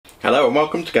Hello and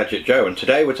welcome to Gadget Joe, and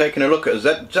today we're taking a look at a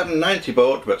Z790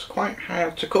 board that's quite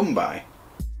hard to come by.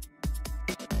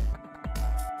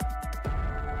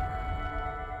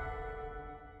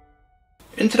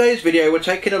 In today's video we're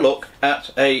taking a look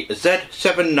at a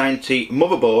Z790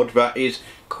 motherboard that is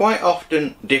quite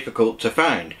often difficult to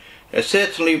find,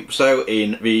 certainly so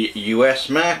in the US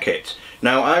market.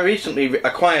 Now, I recently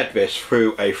acquired this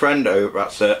through a friend over,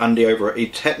 that's Andy over at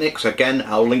eTechnics. Again,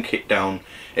 I'll link it down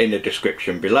in the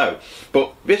description below.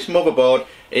 But this motherboard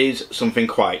is something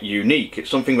quite unique.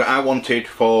 It's something that I wanted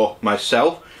for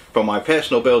myself, for my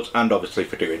personal builds, and obviously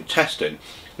for doing testing.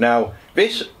 Now,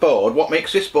 this board, what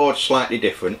makes this board slightly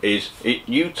different is it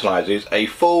utilises a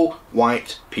full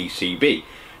white PCB.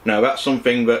 Now, that's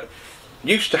something that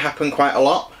used to happen quite a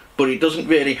lot, but it doesn't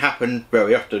really happen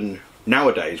very often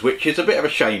nowadays, which is a bit of a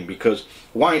shame because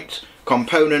white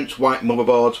components, white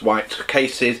motherboards, white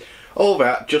cases, all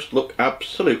that just look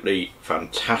absolutely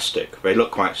fantastic. They look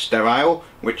quite sterile,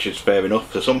 which is fair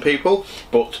enough for some people,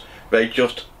 but they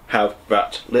just have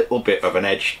that little bit of an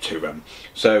edge to them.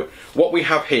 So what we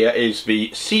have here is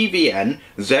the CVN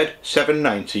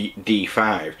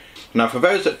Z790D5. Now, for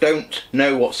those that don't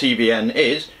know what CVN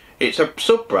is, it's a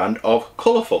sub-brand of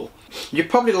Colourful. You're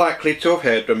probably likely to have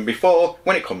heard them before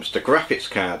when it comes to graphics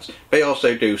cards. They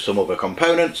also do some other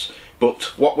components,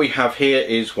 but what we have here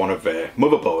is one of their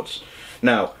motherboards.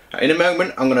 Now, in a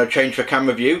moment I'm going to change the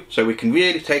camera view so we can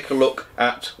really take a look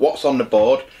at what's on the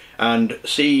board and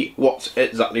see what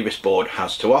exactly this board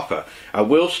has to offer. I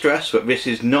will stress that this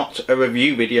is not a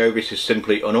review video, this is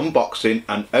simply an unboxing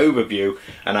and overview,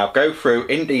 and I'll go through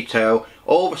in detail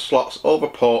all the slots, all the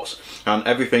ports and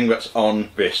everything that's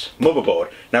on this motherboard.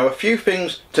 Now, a few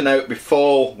things to note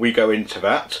before we go into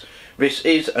that. This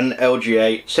is an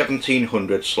LGA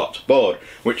 1700 slot board,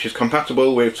 which is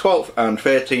compatible with 12th and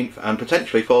 13th and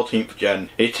potentially 14th gen.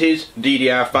 It is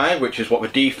DDR5, which is what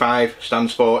the D5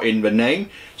 stands for in the name.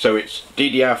 So it's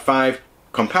DDR5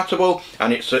 compatible,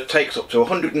 and it takes up to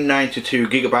 192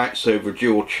 gigabytes over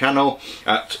dual channel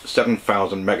at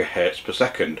 7000 megahertz per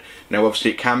second. Now, obviously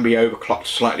it can be overclocked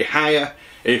slightly higher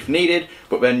if needed,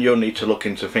 but then you'll need to look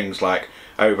into things like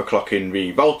overclocking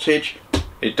the voltage.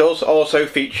 It does also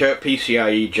feature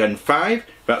PCIe Gen 5,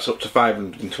 that's up to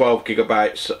 512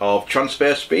 gigabytes of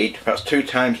transfer speed, that's 2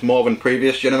 times more than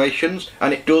previous generations,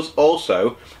 and it does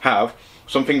also have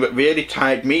something that really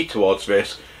tied me towards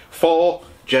this, 4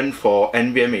 Gen 4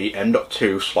 NVMe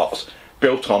M.2 slots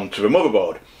built onto the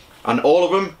motherboard. And all of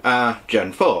them are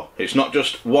Gen 4. It's not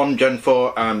just one Gen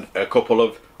 4 and a couple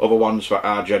of other ones that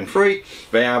are Gen 3,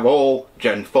 they are all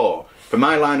Gen 4. For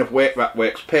my line of work that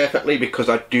works perfectly because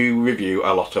I do review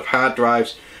a lot of hard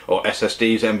drives or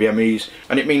SSDs, NVMe's,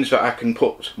 and it means that I can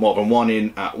put more than one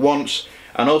in at once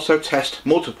and also test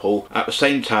multiple at the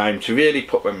same time to really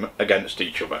put them against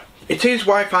each other. It is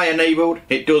Wi-Fi enabled.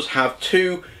 It does have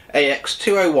 2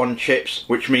 AX201 chips,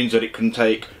 which means that it can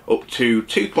take up to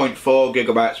 2.4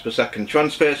 gigabytes per second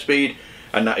transfer speed,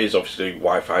 and that is obviously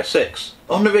Wi-Fi 6.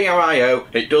 On the VRIO,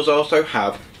 it does also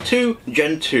have 2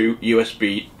 Gen 2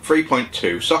 USB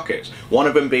 3.2 sockets, one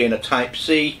of them being a Type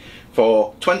C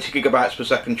for 20 gigabytes per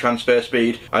second transfer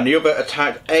speed, and the other a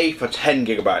Type A for 10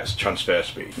 gigabytes transfer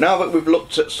speed. Now that we've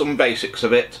looked at some basics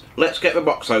of it, let's get the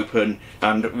box open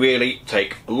and really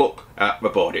take a look at the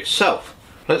board itself.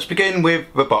 Let's begin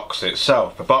with the box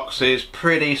itself. The box is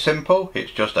pretty simple.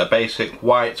 It's just a basic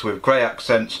white with grey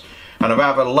accents and a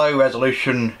rather low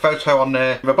resolution photo on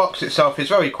there. The box itself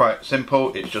is quite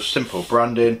simple. It's just simple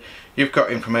branding. You've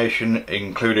got information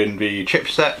including the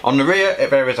chipset. On the rear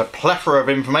there is a plethora of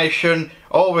information,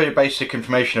 all the basic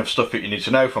information of stuff that you need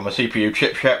to know, from the CPU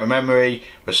chipset, the memory,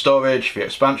 the storage, the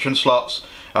expansion slots,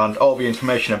 and all the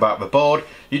information about the board.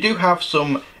 You do have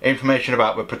some information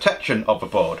about the protection of the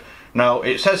board. Now,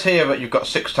 it says here that you've got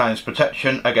 6 times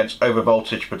protection against over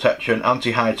voltage protection,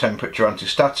 anti-high temperature,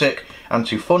 anti-static,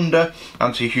 anti-thunder,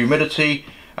 anti-humidity,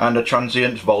 and a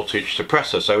transient voltage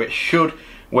suppressor. So it should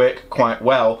work quite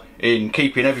well in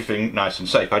keeping everything nice and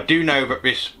safe. I do know that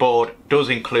this board does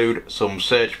include some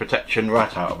surge protection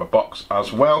right out of the box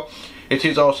as well. It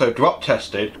is also drop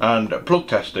tested and plug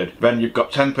tested. Then you've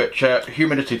got temperature,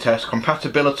 humidity test,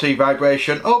 compatibility,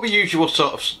 vibration, all the usual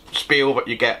sort of spiel that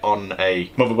you get on a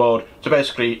motherboard to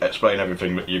basically explain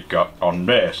everything that you've got on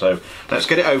there. So let's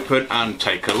get it open and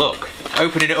take a look.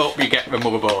 Opening it up, you get the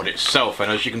motherboard itself,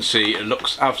 and as you can see, it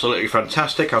looks absolutely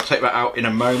fantastic. I'll take that out in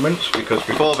a moment because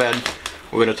before then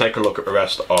we're going to take a look at the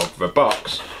rest of the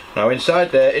box. Now,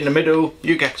 inside there, in the middle,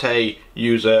 you get a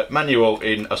user manual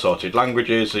in assorted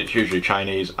languages. It's usually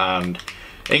Chinese and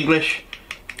English.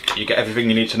 You get everything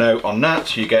you need to know on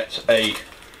that. You get a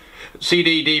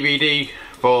CD, DVD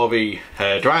for the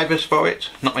drivers for it.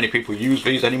 Not many people use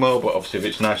these anymore, but obviously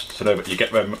it's nice to know that you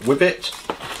get them with it.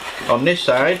 On this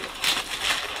side,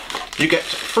 you get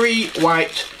 3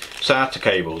 white SATA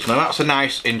cables. Now that's a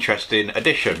nice, interesting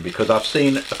addition, because I've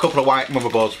seen a couple of white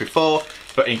motherboards before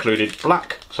that included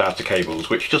black SATA cables,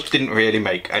 which just didn't really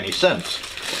make any sense.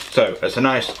 So it's a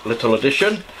nice little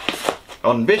addition.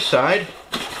 On this side,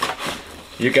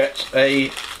 you get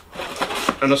an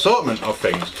assortment of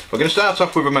things. We're going to start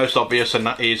off with the most obvious, and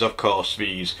that is of course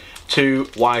these 2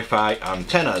 Wi-Fi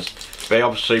antennas. They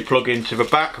obviously plug into the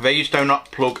back. These do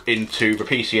not plug into the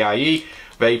PCIe.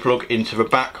 They plug into the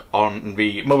back on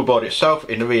the motherboard itself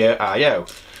in the rear I/O,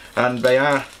 and they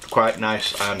are quite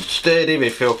nice and sturdy. They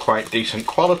feel quite decent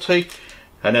quality,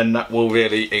 and then that will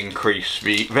really increase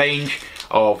the range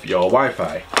of your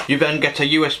Wi-Fi. You then get a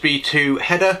USB 2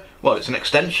 header. Well, it's an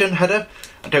extension header.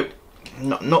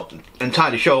 Not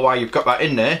entirely sure why you've got that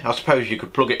in there. I suppose you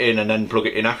could plug it in and then plug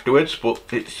it in afterwards, but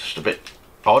it's just a bit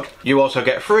odd. You also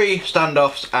get 3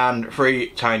 standoffs and 3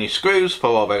 tiny screws for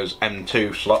all those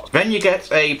M2 slots. Then you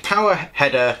get a power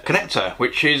header connector,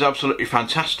 which is absolutely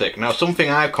fantastic. Now, something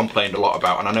I've complained a lot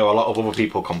about, and I know a lot of other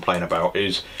people complain about,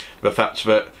 is the fact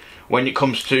that when it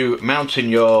comes to mounting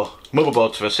your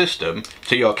motherboard to the system,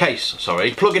 to your case,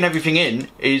 sorry, plugging everything in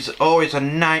is always a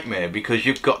nightmare, because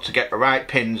you've got to get the right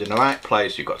pins in the right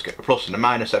place, you've got to get the plus and the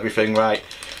minus, everything right.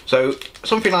 So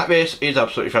something like this is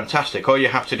absolutely fantastic. All you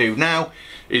have to do now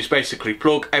is basically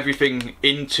plug everything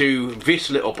into this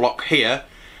little block here,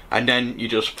 and then you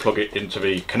just plug it into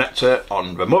the connector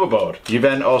on the motherboard. You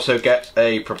then also get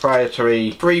a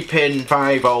proprietary 3-pin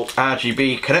 5-volt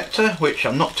RGB connector, which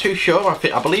I'm not too sure.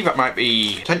 I believe it might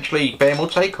be potentially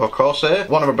Thermaltake or Corsair,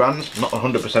 one of the brands, not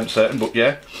 100% certain, but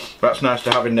yeah, that's nice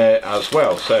to have in there as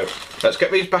well. So let's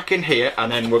get these back in here, and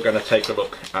then we're going to take a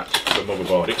look at the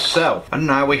motherboard itself. And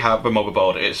now we have the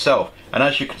motherboard itself, and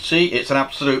as you can see, it's an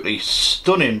absolutely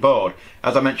stunning board.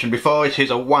 As I mentioned before, it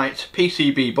is a white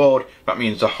PCB board. That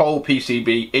means the whole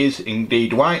PCB is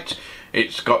indeed white.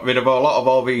 It's got rid of a lot of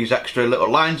all these extra little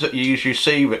lines that you usually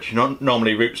see, which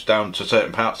normally routes down to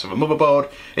certain parts of a motherboard.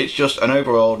 It's just an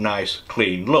overall nice,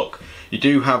 clean look. You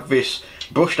do have this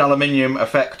brushed aluminium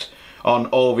effect on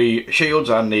all the shields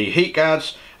and the heat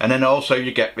guards, and then also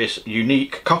you get this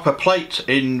unique copper plate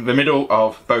in the middle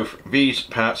of both these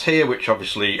parts here, which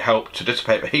obviously help to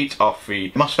dissipate the heat off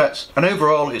the MOSFETs, and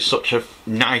overall it's such a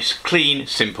nice, clean,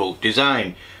 simple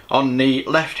design. On the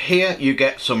left here you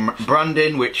get some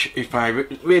branding, which if I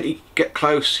really get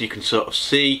close you can sort of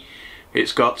see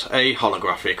it's got a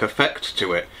holographic effect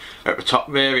to it. At the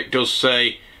top there it does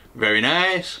say "very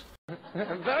nice."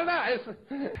 Very nice.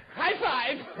 High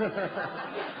five.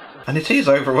 And it is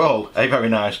overall a very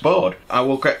nice board. I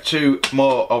will get to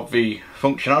more of the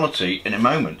functionality in a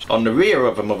moment. On the rear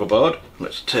of the motherboard,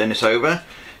 let's turn this over,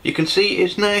 you can see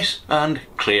it's nice and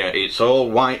clear. It's all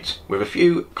white with a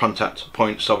few contact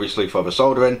points obviously for the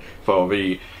soldering for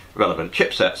the relevant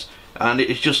chipsets, and it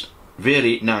is just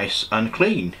really nice and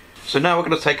clean. So now we're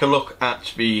going to take a look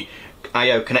at the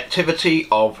I/O connectivity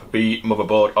of the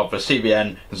motherboard of the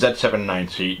CVN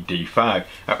Z790D5.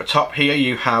 At the top here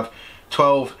you have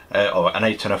 12 or an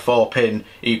 8 and a 4-pin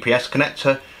EPS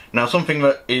connector. Now, something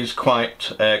that is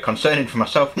quite concerning for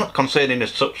myself, not concerning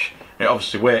as such, it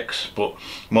obviously works, but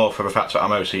more for the fact that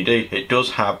I'm OCD, it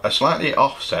does have a slightly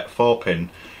offset 4-pin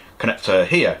connector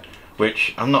here,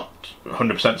 which I'm not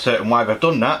 100% certain why they've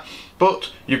done that,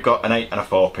 but you've got an 8 and a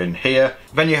 4-pin here.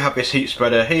 Then you have this heat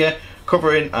spreader here,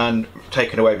 covering and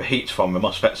taking away the heat from the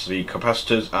MOSFETs, the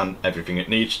capacitors and everything it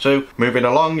needs to. Moving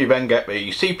along, you then get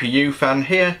the CPU fan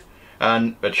here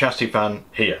and the chassis fan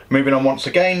here. Moving on once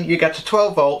again, you get a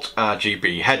 12-volt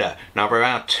RGB header. Now there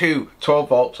are 2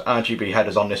 12-volt RGB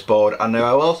headers on this board, and there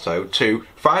are also 2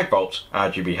 5-volt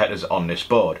RGB headers on this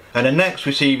board. And then next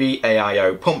we see the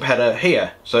AIO pump header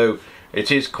here. So it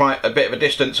is quite a bit of a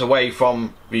distance away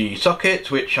from the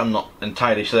socket, which I'm not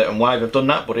entirely certain why they've done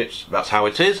that, but that's how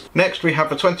it is. Next we have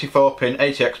the 24-pin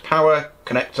ATX power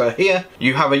connector here.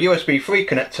 You have a USB 3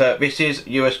 connector. This is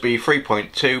USB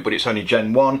 3.2, but it's only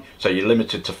Gen 1, so you're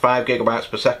limited to 5 gigabytes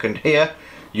per second here.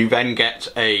 You then get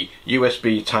a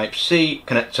USB Type-C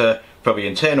connector for the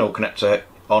internal connector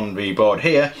on the board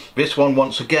here. This one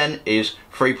once again is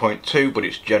 3.2, but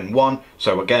it's Gen 1,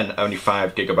 so again only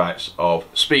 5 gigabytes of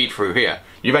speed through here.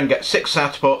 You then get 6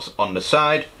 SATA ports on the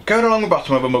side. Going along the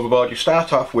bottom of the motherboard, you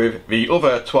start off with the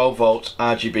other 12-volt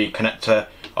RGB connector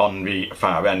on the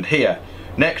far end here.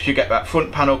 Next you get that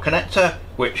front panel connector,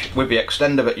 which with the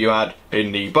extender that you had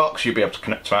in the box, you'll be able to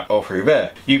connect that all through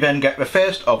there. You then get the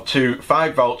first of two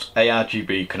 5V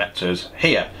ARGB connectors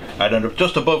here, and then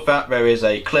just above that there is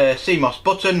a clear CMOS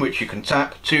button which you can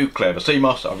tap to clear the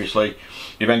CMOS, obviously.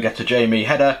 You then get a JME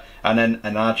header and then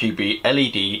an RGB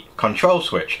LED control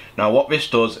switch. Now what this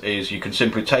does is you can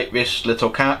simply take this little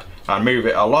cap and move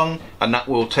it along, and that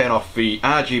will turn off the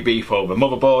RGB for the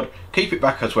motherboard, keep it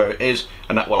back as where it is,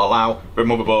 and that will allow the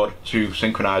motherboard to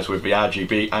synchronise with the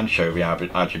RGB and show the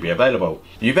RGB available.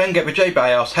 You then get the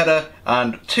JBIOS header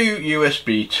and two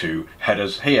USB 2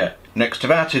 headers here. Next to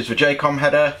that is the JCOM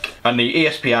header and the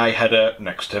ESPI header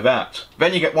next to that.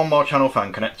 Then you get one more channel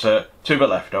fan connector to the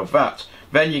left of that.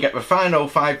 Then you get the final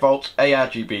 5V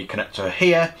ARGB connector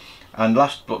here, and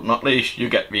last but not least you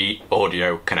get the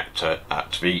audio connector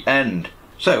at the end.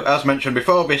 So as mentioned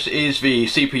before, this is the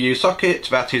CPU socket.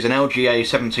 That is an LGA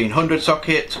 1700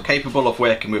 socket, capable of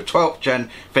working with 12th gen,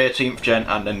 13th gen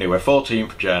and the newer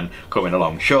 14th gen coming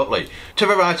along shortly. To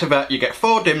the right of that you get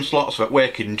 4 DIMM slots that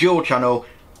work in dual channel.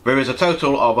 There is a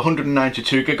total of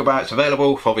 192GB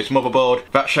available for this motherboard.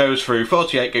 That shows through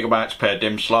 48GB per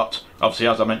DIMM slot. Obviously,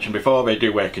 as I mentioned before, they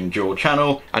do work in dual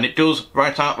channel, and it does,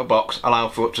 right out the box, allow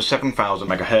for up to 7000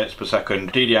 MHz per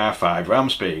second DDR5 RAM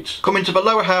speeds. Coming to the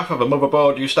lower half of the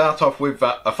motherboard, you start off with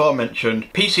that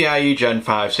aforementioned PCIe Gen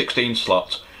 5 16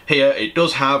 slot. Here it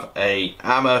does have a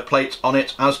armour plate on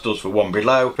it, as does the one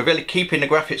below, for really keeping the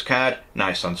graphics card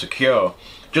nice and secure.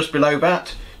 Just below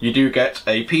that, you do get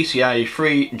a PCIe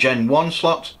 3 Gen 1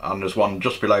 slot, and there's one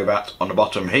just below that on the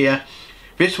bottom here.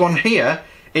 This one here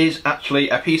is actually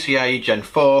a PCIe Gen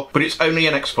 4, but it's only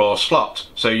an X4 slot,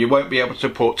 so you won't be able to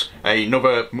put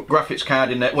another graphics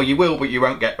card in there. Well, you will, but you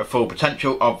won't get the full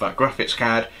potential of that graphics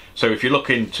card. So if you're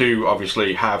looking to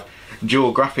obviously have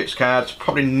dual graphics cards,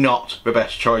 probably not the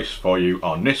best choice for you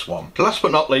on this one. Last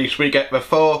but not least, we get the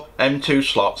 4 M2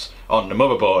 slots on the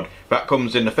motherboard. That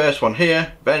comes in the first one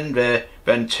here, then there,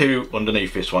 then 2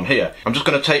 underneath this one here. I'm just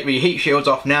going to take the heat shields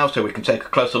off now so we can take a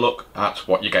closer look at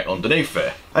what you get underneath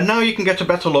there. And now you can get a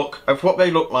better look of what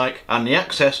they look like and the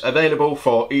access available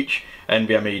for each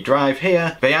NVMe drive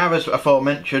here. They are, as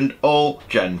aforementioned, all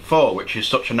Gen 4, which is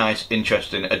such a nice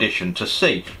interesting addition to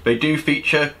see. They do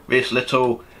feature this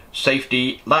little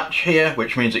safety latch here,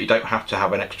 which means that you don't have to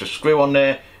have an extra screw on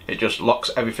there. It just locks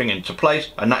everything into place,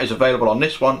 and that is available on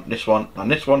this one and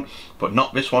this one, but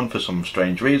not this one for some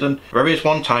strange reason. There is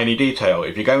one tiny detail.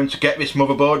 If you're going to get this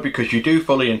motherboard, because you do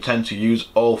fully intend to use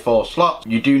all 4 slots,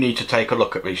 you do need to take a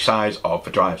look at the size of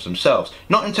the drives themselves.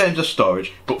 Not in terms of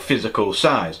storage, but physical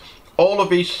size. All of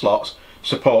these slots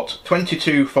support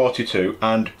 2242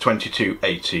 and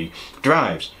 2280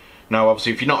 drives. Now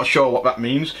obviously, if you're not sure what that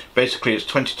means, basically it's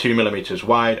 22mm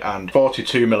wide and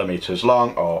 42mm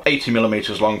long, or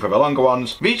 80mm long for the longer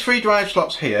ones. These 3 drive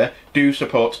slots here do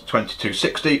support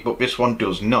 2260, but this one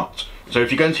does not. So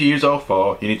if you're going to use all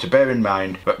 4, you need to bear in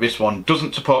mind that this one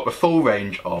doesn't support the full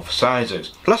range of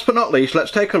sizes. Last but not least,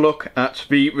 let's take a look at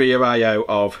the rear I/O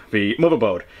of the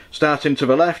motherboard. Starting to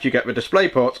the left, you get the display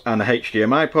port and the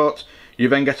HDMI port. You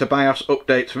then get a BIOS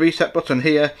update reset button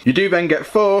here. You do then get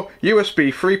 4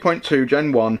 USB 3.2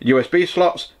 Gen 1 USB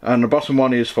slots, and the bottom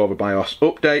one is for the BIOS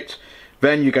update.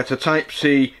 Then you get a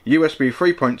Type-C USB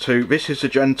 3.2. This is the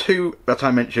Gen 2 that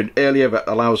I mentioned earlier that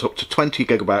allows up to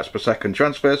 20GB per second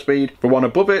transfer speed. The one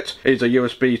above it is a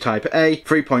USB Type-A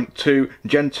 3.2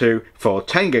 Gen 2 for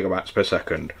 10GB per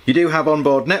second. You do have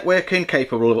onboard networking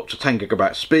capable of up to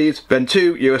 10GB speeds, then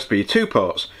 2 USB 2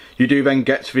 ports. You do then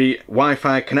get the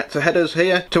Wi-Fi connector headers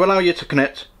here to allow you to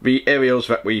connect the aerials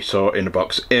that we saw in the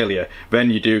box earlier. Then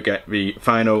you do get the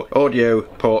final audio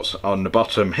ports on the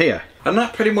bottom here. And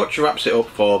that pretty much wraps it up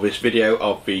for this video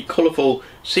of the colourful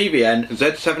CVN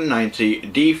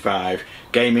Z790D5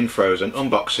 Gaming Frozen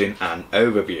unboxing and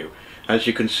overview. As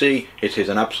you can see, it is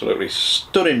an absolutely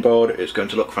stunning board. It's going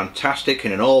to look fantastic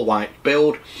in an all-white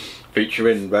build,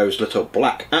 featuring those little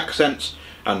black accents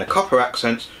and the copper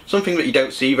accents. Something that you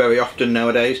don't see very often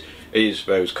nowadays is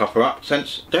those copper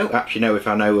accents. Don't actually know if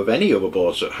I know of any other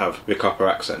boards that have the copper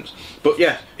accents. But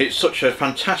yeah, it's such a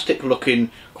fantastic looking,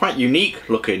 quite unique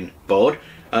looking board,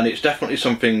 and it's definitely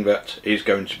something that is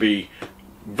going to be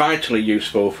vitally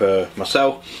useful for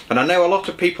myself. And I know a lot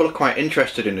of people are quite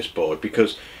interested in this board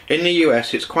because in the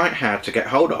US it's quite hard to get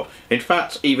hold of. In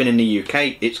fact, even in the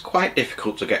UK it's quite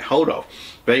difficult to get hold of.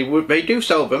 They do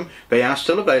sell them. They are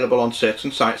still available on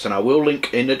certain sites, and I will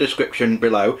link in the description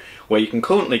below where you can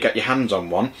currently get your hands on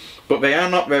one, but they are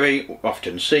not very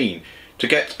often seen. To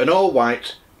get an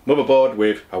all-white motherboard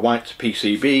with a white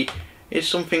PCB is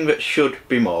something that should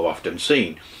be more often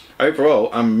seen. overall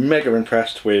I'm mega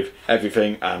impressed with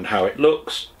everything and how it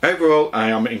looks. Overall I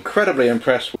am incredibly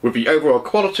impressed with the overall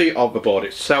quality of the board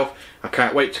itself. I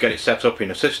can't wait to get it set up in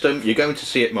a system. You're going to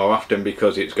see it more often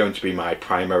because it's going to be my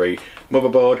primary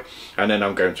motherboard, and then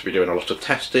I'm going to be doing a lot of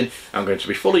testing. I'm going to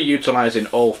be fully utilising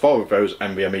all 4 of those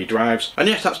NVMe drives. And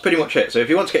yes, that's pretty much it. So if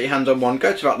you want to get your hands on one,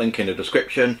 go to that link in the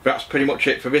description. That's pretty much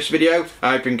it for this video.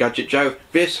 I've been Gadget Joe.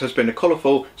 This has been a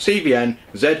colourful CVN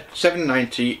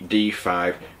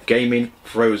Z790D5 Gaming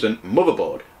Frozen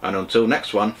motherboard. And until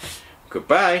next one,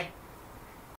 goodbye.